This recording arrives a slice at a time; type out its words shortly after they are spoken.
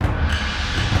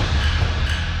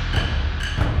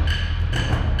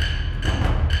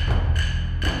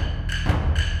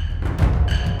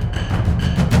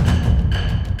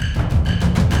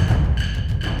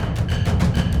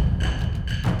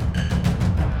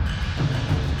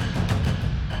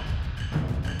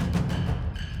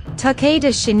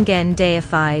Takeda Shingen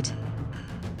Deified.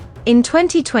 In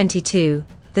 2022,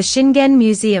 the Shingen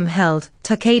Museum held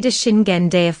Takeda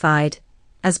Shingen Deified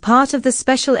as part of the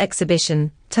special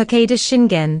exhibition Takeda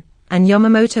Shingen and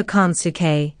Yamamoto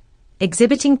Kansuke,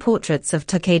 exhibiting portraits of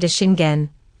Takeda Shingen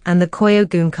and the Kōyō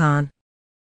Gunkan.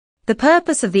 The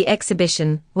purpose of the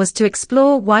exhibition was to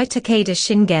explore why Takeda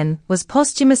Shingen was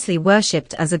posthumously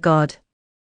worshipped as a god.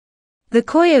 The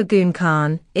Kōyō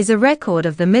Gunkan is a record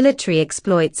of the military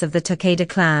exploits of the Takeda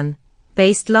clan,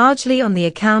 based largely on the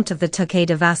account of the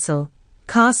Takeda vassal,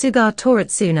 Kasuga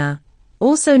Toratsuna,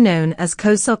 also known as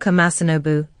Kōsaka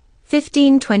Masanobu,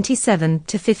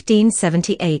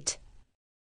 1527–1578.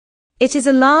 It is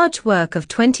a large work of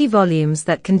 20 volumes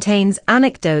that contains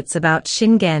anecdotes about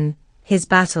Shingen, his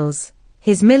battles,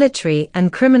 his military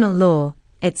and criminal law,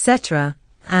 etc.,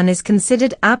 and is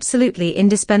considered absolutely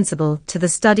indispensable to the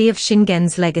study of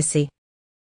Shingen's legacy.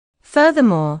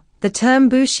 Furthermore, the term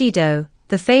Bushidō,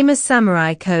 the famous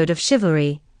samurai code of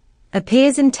chivalry,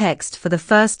 appears in text for the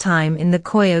first time in the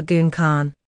Kōyō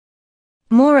Gunkan.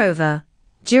 Moreover,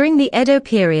 during the Edo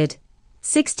period,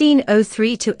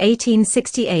 1603 to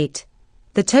 1868,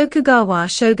 the Tokugawa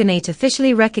shogunate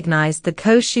officially recognized the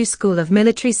Kōshū School of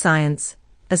military science,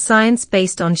 a science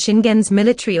based on Shingen's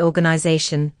military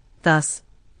organization. Thus,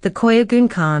 the Kōyō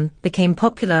Gunkan became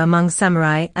popular among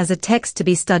samurai as a text to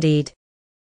be studied.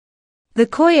 The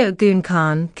Kōyō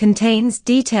Gunkan contains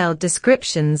detailed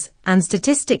descriptions and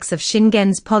statistics of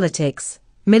Shingen's politics,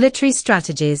 military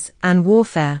strategies, and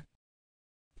warfare.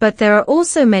 But there are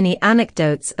also many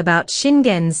anecdotes about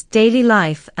Shingen's daily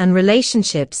life and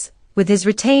relationships with his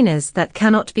retainers that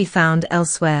cannot be found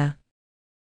elsewhere.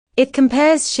 It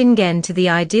compares Shingen to the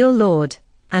ideal lord,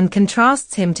 and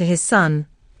contrasts him to his son,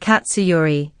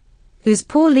 Katsuyori, whose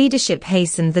poor leadership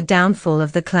hastened the downfall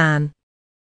of the clan.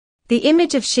 The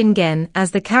image of Shingen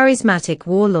as the charismatic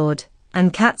warlord,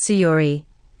 and Katsuyori,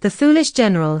 the foolish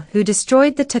general who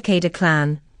destroyed the Takeda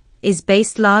clan, is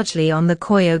based largely on the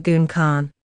Kōyō Gunkan.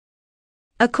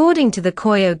 According to the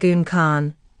Kōyō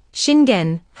Gunkan,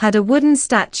 Shingen had a wooden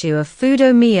statue of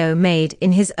Fudo Myo-o made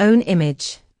in his own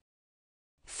image.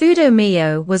 Fudo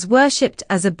Myo-o was worshipped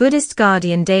as a Buddhist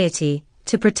guardian deity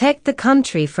to protect the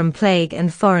country from plague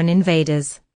and foreign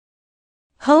invaders.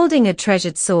 Holding a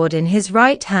treasured sword in his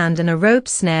right hand and a rope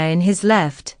snare in his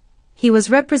left, he was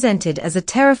represented as a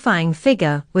terrifying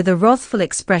figure with a wrathful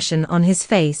expression on his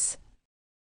face.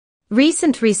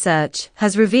 Recent research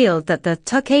has revealed that the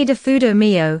Takeda Fudo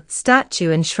Myo-o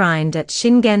statue enshrined at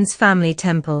Shingen's family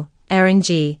temple,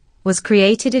 Erin-ji, was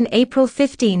created in April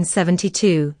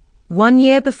 1572, 1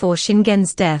 year before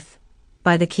Shingen's death,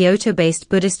 by the Kyoto-based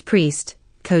Buddhist priest,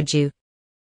 Kōshū.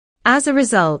 As a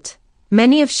result,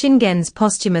 many of Shingen's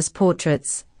posthumous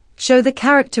portraits show the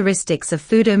characteristics of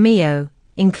Fudo Myo-o,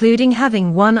 including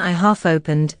having one eye half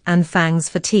opened and fangs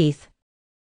for teeth.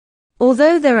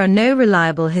 Although there are no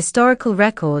reliable historical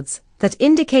records that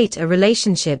indicate a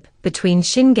relationship between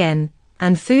Shingen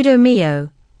and Fudo Myo-o,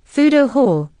 Fudo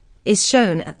Hall is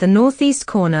shown at the northeast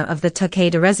corner of the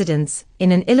Takeda residence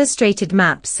in an illustrated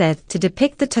map said to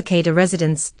depict the Takeda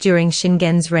residence during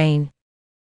Shingen's reign.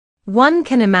 One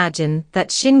can imagine that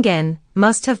Shingen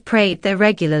must have prayed there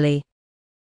regularly.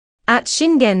 At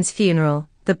Shingen's funeral,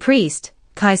 the priest,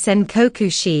 Kaisen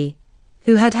Kokushi,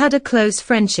 who had had a close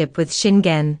friendship with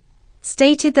Shingen,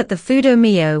 stated that the Fudo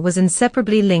Myo-o was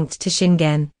inseparably linked to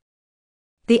Shingen.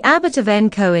 The abbot of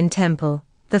Enkoin Temple,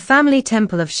 the family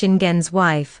temple of Shingen's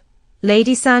wife,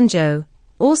 Lady Sanjo,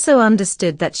 also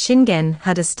understood that Shingen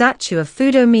had a statue of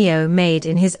Fudo Myo-o made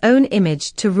in his own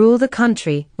image to rule the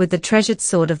country with the treasured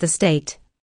sword of the state.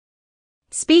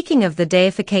 Speaking of the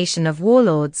deification of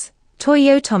warlords,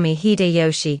 Toyotomi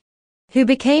Hideyoshi, who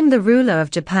became the ruler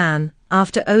of Japan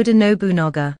after Oda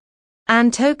Nobunaga,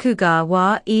 and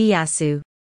Tokugawa Ieyasu,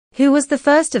 who was the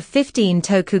first of 15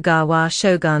 Tokugawa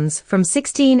shoguns from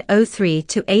 1603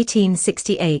 to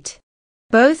 1868.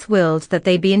 Both willed that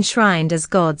they be enshrined as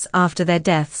gods after their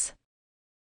deaths.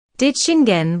 Did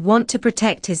Shingen want to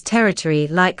protect his territory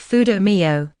like Fudo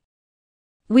Myo-o?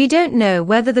 We don't know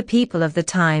whether the people of the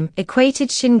time equated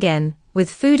Shingen with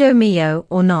Fudo Myo-o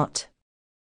or not.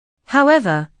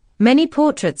 However, many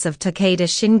portraits of Takeda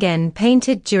Shingen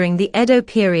painted during the Edo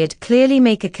period clearly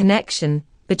make a connection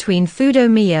between Fudo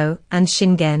Myo-o and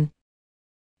Shingen.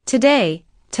 Today,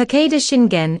 Takeda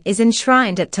Shingen is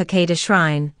enshrined at Takeda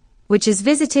Shrine, which is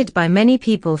visited by many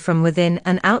people from within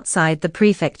and outside the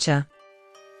prefecture.